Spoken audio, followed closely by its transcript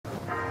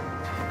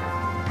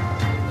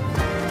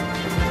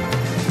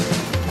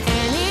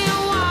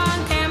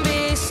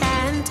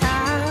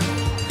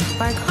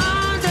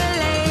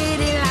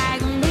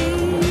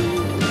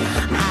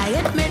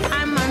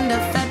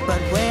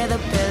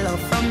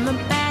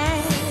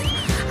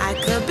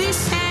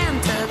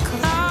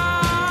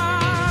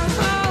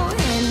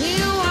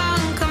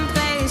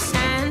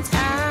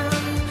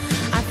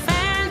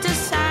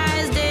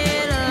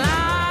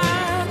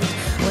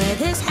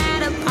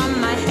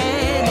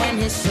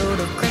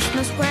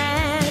Christmas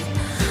red.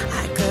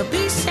 I could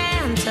be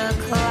Santa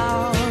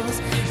Claus,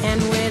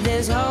 and with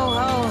his ho,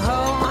 ho,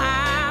 ho,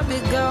 I'll be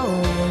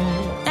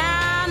going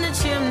down the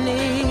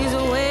chimneys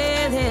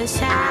with his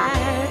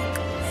sack.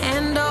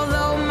 And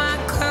although my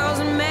curls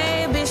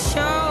may be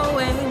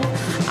showing,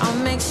 I'll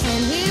make sure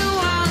he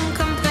won't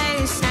come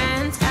play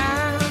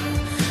Santa.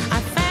 I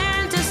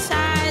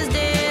fantasized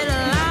it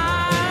a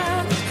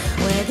lot,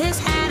 with his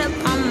hat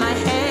upon my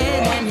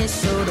head and his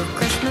suit of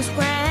Christmas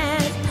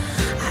red.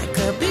 I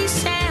could be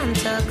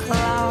Santa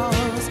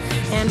Claus,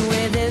 and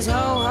with his ho,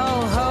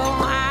 ho, ho,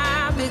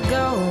 I'll be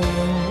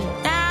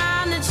going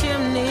down the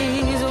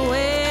chimneys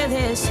with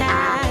his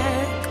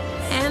sack.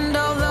 And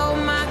although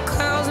my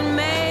curls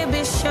may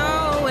be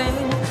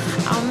showing,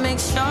 I'll make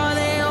sure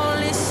they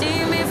only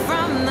see me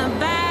from the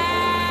back.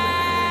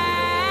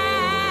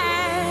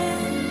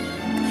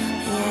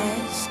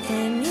 Yes,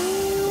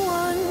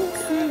 anyone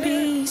can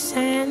be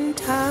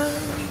Santa,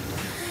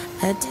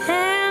 a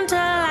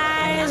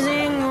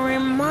tantalizing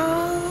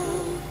remark.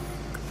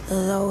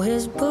 Though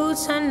his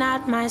boots are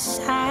not my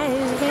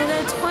size, with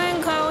a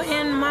twinkle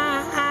in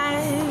my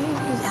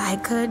eyes, I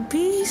could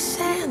be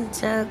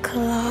Santa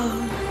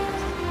Claus.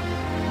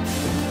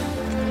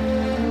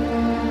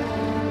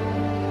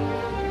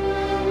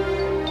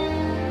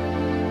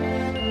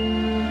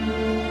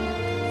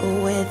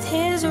 With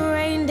his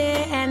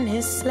reindeer and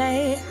his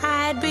sleigh,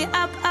 I'd be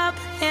up, up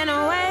and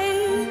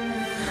away.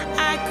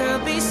 I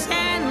could be Santa